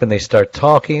light up and they start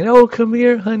talking. Oh, come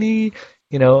here, honey.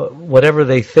 Whatever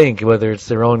they think, whether it's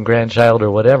their own grandchild or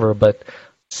whatever, but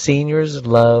seniors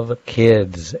love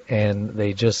kids, and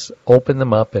they just open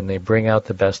them up and they bring out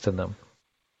the best in them.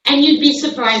 And you'd be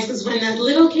surprised, because when the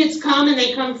little kids come, and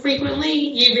they come frequently,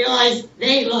 you realize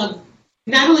they love,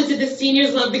 not only do the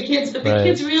seniors love the kids, but the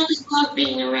kids really love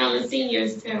being around the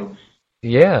seniors too.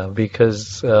 Yeah,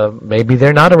 because maybe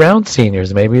they're not around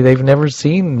seniors. Maybe they've never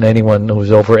seen anyone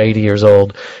who's over 80 years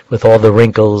old with all the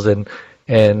wrinkles and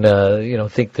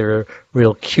think they're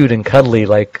real cute and cuddly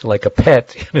like a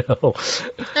pet.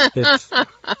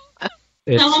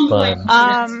 It's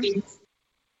fun.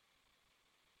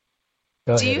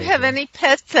 Do you have any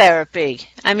pet therapy?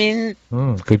 I mean,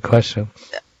 good question.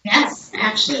 Yes,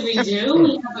 actually we do.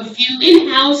 We have a few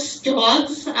in-house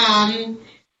dogs.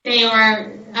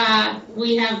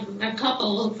 We have a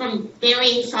couple from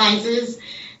varying sizes,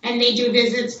 and they do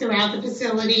visits throughout the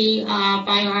facility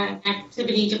by our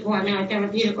activity department, our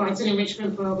therapeutic arts and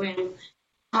enrichment program.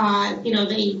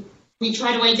 We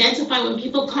try to identify when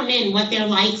people come in what their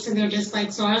likes and their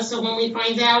dislikes are. So when we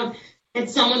find out that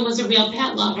someone was a real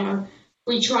pet lover,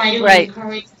 we try to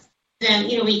encourage them.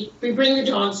 We bring the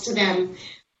dogs to them.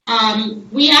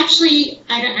 We actually,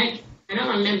 I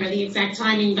don't remember the exact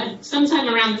timing, but sometime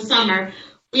around the summer,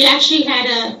 we actually had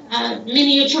a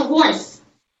miniature horse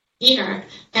here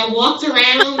that walked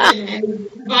around and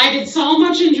provided so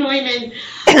much enjoyment.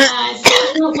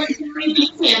 So we're very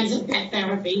big fans of pet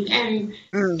therapy, and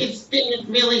it's been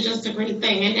really just a great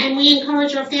thing. And we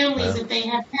encourage our families, if they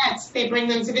have pets, they bring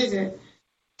them to visit.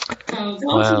 So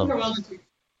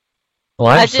Well,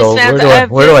 I'm sold.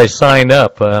 Where do I sign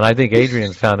up? And I think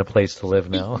Adrienne's found a place to live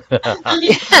now.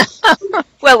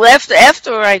 Well, after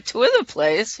I tour the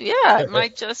place, I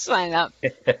might just sign up.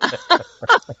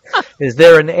 Is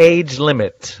there an age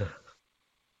limit?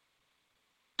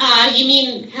 You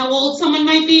mean how old someone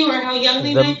might be or how young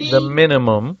they might be? The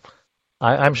minimum.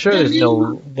 I'm sure there's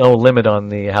no limit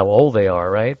on how old they are,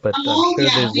 right? But we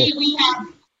have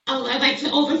like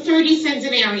over 30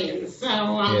 centenarians. So,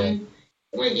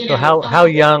 how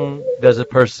young does a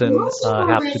person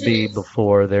have to be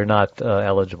before they're not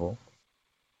eligible?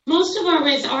 Most of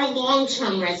our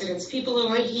long-term residents, people who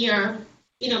are here,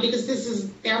 because this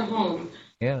is their home.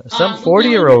 Yeah, some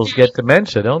 40-year-olds get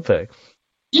dementia, don't they?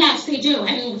 Yes, they do.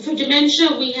 And for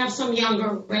dementia, we have some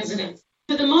younger residents.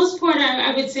 For the most part,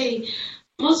 I would say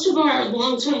most of our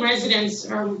long-term residents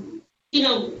are,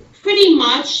 pretty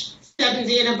much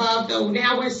 70 and above, though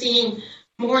now we're seeing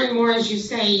more and more, as you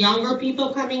say, younger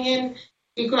people coming in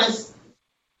because,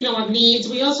 of needs.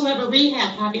 We also have a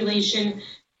rehab population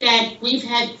that we've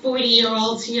had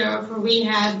 40-year-olds here for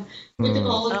rehab with the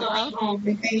goal of going home.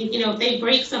 If they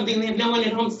break something, they have no one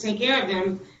at home to take care of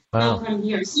them. They'll come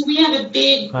here. So we have a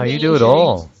big... you do it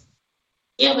all.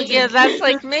 Yeah, that's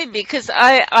like me because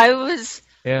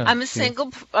I'm a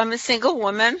single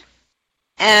woman,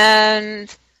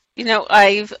 and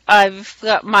I've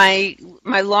got my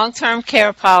long-term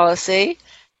care policy,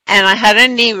 and I had a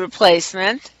knee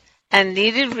replacement and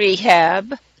needed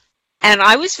rehab, and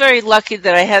I was very lucky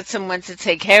that I had someone to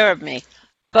take care of me.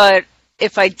 But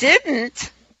if I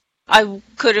didn't, I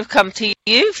could have come to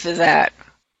you for that.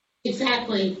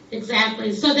 Exactly.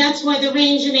 So that's why the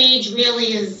range in age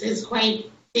really is quite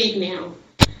big now.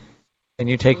 And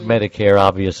you take Medicare,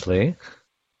 obviously.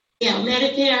 Yeah,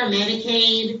 Medicare,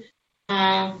 Medicaid.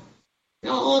 I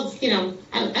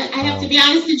have to be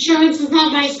honest, insurance is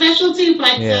not my specialty,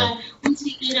 but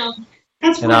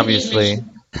that's and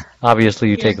obviously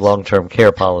you take long-term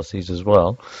care policies as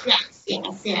well. Yes.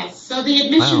 So the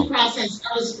admission process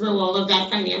goes through all of that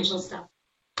financial stuff.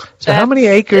 So how many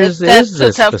acres is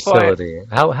this facility?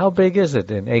 How big is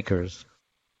it in acres?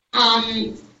 How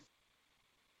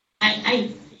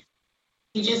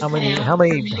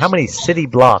many city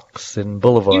blocks and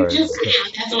boulevards?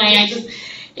 That's why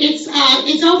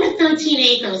it's over 13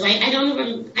 acres. I don't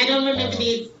remember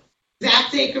the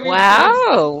exact acreage.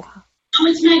 Wow.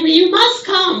 It's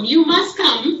magnificent. You must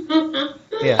come.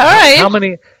 Yeah. All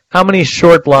right. How many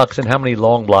short blocks and how many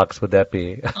long blocks would that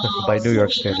be by New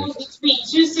York standards? Between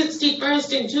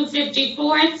 261st and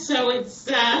 254th, so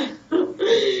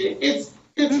it's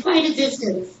quite a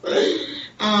distance.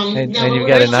 And you've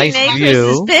got a nice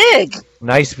view. Big.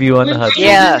 Nice view on the Hudson.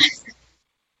 Yeah.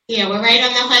 Yeah, we're right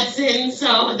on the Hudson,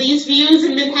 so these views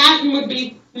in Manhattan would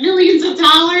be millions of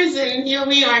dollars, and here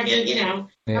we are,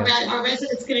 our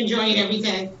residents can enjoy it every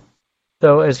day.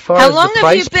 So as far as the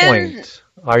price point,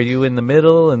 are you in the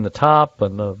middle, in the top,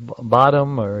 on the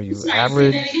bottom, or are you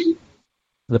average?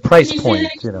 The price point,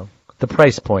 the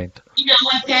price point. You know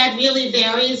what, that really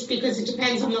varies because it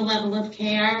depends on the level of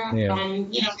care. Yeah.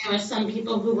 There are some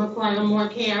people who require more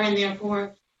care and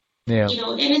therefore, and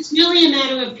it's really a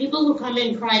matter of people who come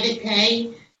in private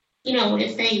pay,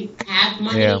 if they have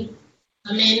money,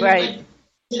 come in. Right.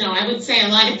 But, I would say a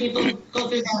lot of people go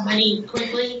through that money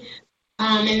quickly.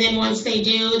 And then once they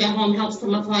do, the home helps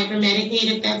them apply for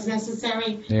Medicaid if that's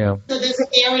necessary. Yeah. So there's a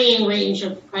varying range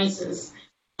of prices.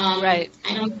 Right.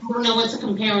 I don't know what to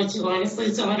compare it to,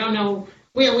 honestly, so I don't know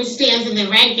where we stand in the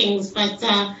rankings, but,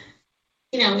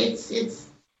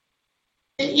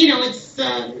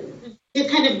 it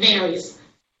kind of varies.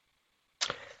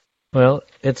 Well,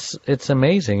 it's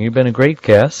amazing. You've been a great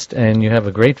guest, and you have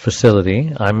a great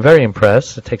facility. I'm very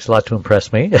impressed. It takes a lot to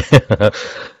impress me.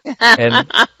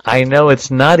 And I know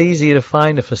it's not easy to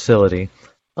find a facility.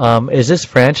 Is this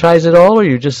franchise at all, or are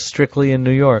you just strictly in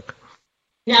New York?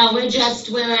 No, we're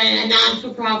a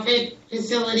non-for-profit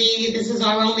facility. This is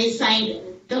our only site.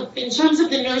 In terms of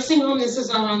the nursing home, this is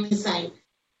our only site.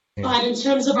 Yeah. But in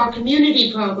terms of our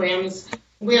community programs,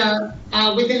 we're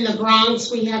within the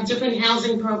Bronx. We have different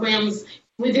housing programs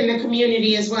within the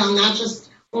community as well, not just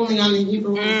only on the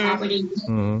Hebrew property,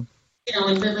 in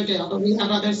Riverdale, but we have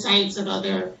other sites of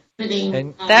other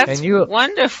living. That's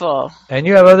wonderful. And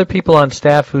you have other people on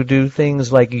staff who do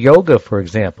things like yoga, for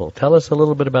example. Tell us a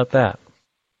little bit about that.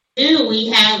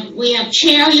 We have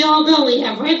chair yoga, we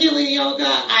have regular yoga.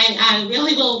 I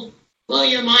really will blow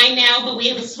your mind now, but we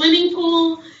have a swimming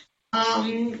pool.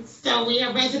 So we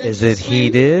have residents. Is it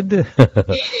heated? It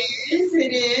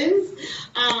is.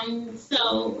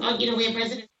 We have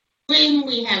residents swim.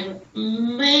 We have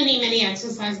many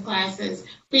exercise classes.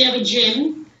 We have a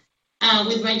gym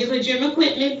with regular gym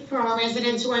equipment for our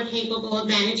residents who are capable of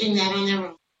managing that on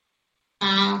their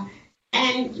own.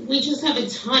 And we just have a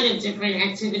ton of different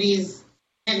activities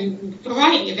and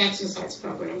variety of exercise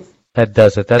programs. That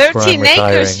does it. That's 13 where I'm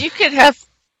retiring. acres. You could have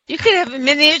a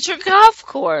miniature golf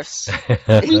course.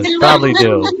 We probably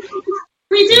do.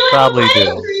 We do. Probably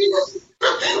do. We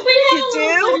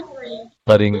do.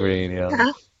 Putting green,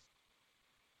 yeah.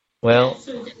 Well,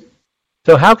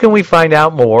 so how can we find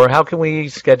out more? How can we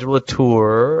schedule a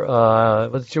tour?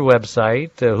 What's your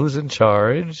website? Who's in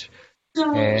charge?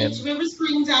 So it's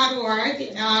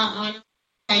riverspring.org on the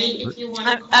site if you want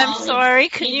to call. I'm sorry,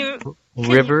 can you...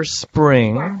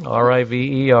 Riverspring,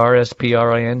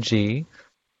 RIVERSPRING.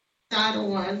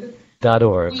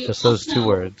 .org. Just those two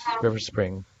words,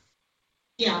 Riverspring.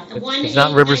 Yeah, it's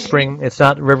not Riverspring. It's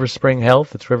not Riverspring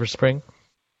Health. It's Riverspring.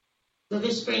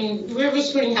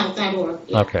 Riverspringhealth.org.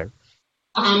 Yeah. Okay.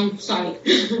 Sorry.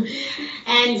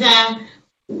 And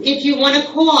if you want to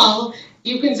call,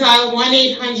 you can dial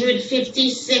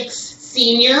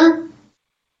 1-800-56-SENIOR,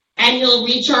 and you'll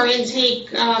reach our intake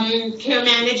care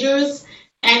managers.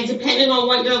 And depending on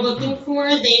what you're looking for,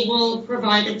 they will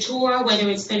provide a tour, whether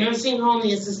it's the nursing home,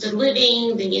 the assisted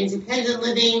living, the independent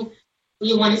living.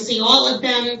 You want to see all of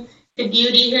them. The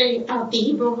beauty of the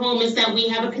Hebrew home is that we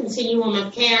have a continuum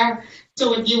of care.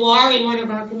 So if you are in one of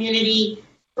our community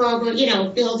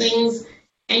buildings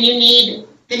and you need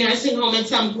the nursing home at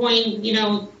some point,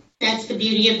 that's the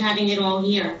beauty of having it all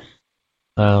here.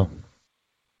 Wow.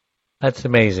 That's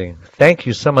amazing. Thank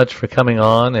you so much for coming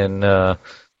on and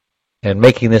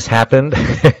making this happen.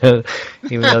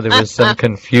 Even though there was some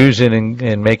confusion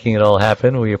in making it all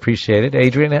happen, we appreciate it.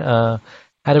 Adrienne, how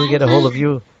do we get a hold of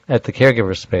you at the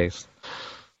Caregiver Space?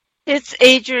 It's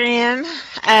Adrienne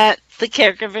at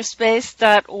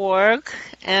thecaregiverspace.org,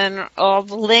 and all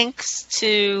the links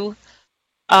to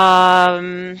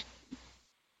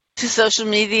social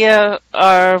media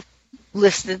are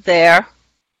listed there,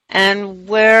 and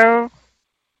we're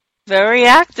very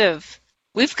active.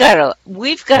 We've got a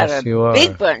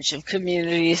big bunch of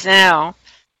communities now,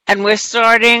 and we're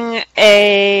starting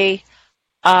a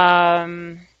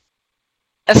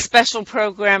special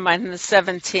program on the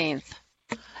 17th.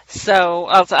 So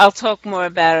I'll talk more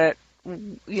about it,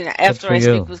 after I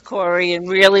speak with Corey and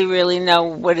really know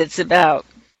what it's about.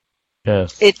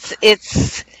 Yes,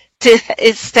 it's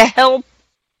to help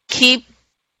keep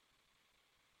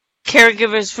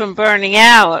caregivers from burning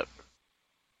out,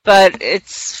 but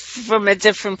it's from a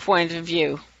different point of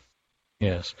view.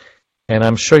 Yes. And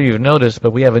I'm sure you've noticed,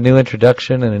 but we have a new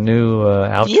introduction and a new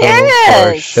outro for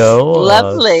our show.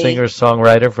 Lovely.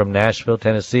 Singer-songwriter from Nashville,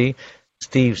 Tennessee,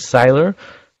 Steve Seiler,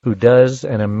 who does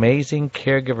an amazing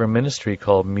caregiver ministry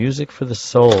called Music for the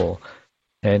Soul.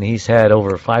 And he's had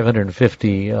over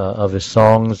 550 of his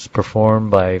songs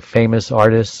performed by famous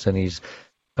artists, and he's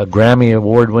a Grammy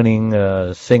Award-winning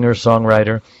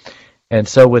singer-songwriter. And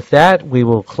so with that, we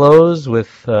will close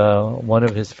with one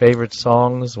of his favorite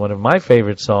songs, one of my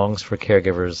favorite songs for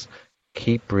caregivers,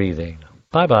 Keep Breathing.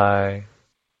 Bye-bye.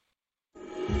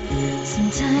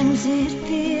 Sometimes it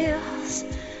feels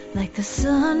like the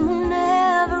sun will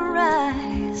never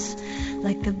rise,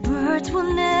 like the birds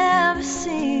will never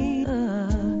sing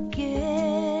again.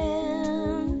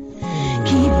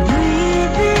 Keep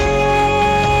breathing,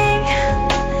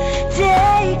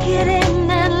 take it in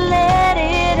and let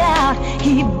it out.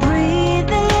 Keep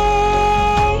breathing,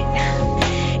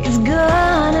 it's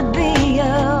gonna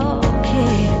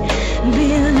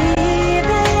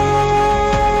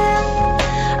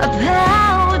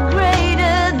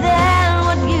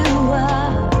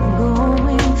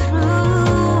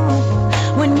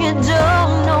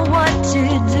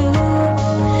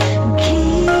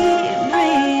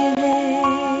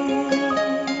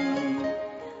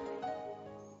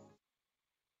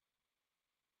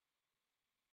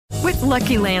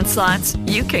Lucky Land Slots,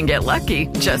 you can get lucky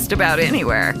just about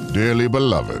anywhere. Dearly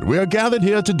beloved, we are gathered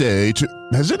here today to...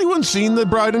 Has anyone seen the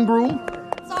bride and groom?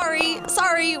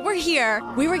 Sorry, we're here.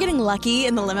 We were getting lucky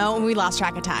in the limo and we lost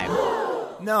track of time.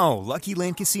 No, Lucky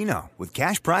Land Casino, with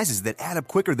cash prizes that add up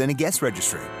quicker than a guest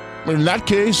registry. In that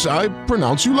case, I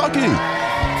pronounce you lucky.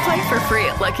 Play for free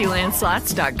at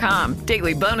LuckyLandSlots.com.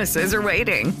 Daily bonuses are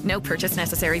waiting. No purchase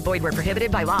necessary. Void where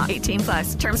prohibited by law.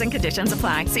 18+. Terms and conditions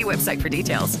apply. See website for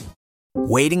details.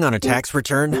 Waiting on a tax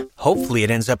return? Hopefully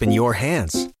it ends up in your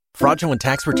hands. Fraudulent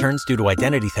tax returns due to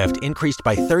identity theft increased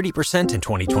by 30% in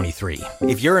 2023.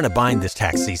 If you're in a bind this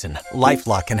tax season,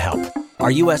 LifeLock can help.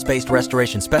 Our U.S.-based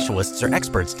restoration specialists are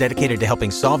experts dedicated to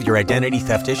helping solve your identity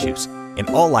theft issues. And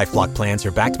all LifeLock plans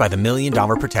are backed by the $1 Million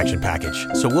Protection Package.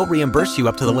 So we'll reimburse you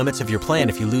up to the limits of your plan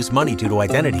if you lose money due to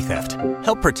identity theft.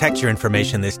 Help protect your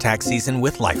information this tax season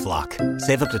with LifeLock.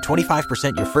 Save up to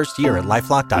 25% your first year at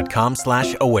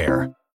LifeLock.com/aware.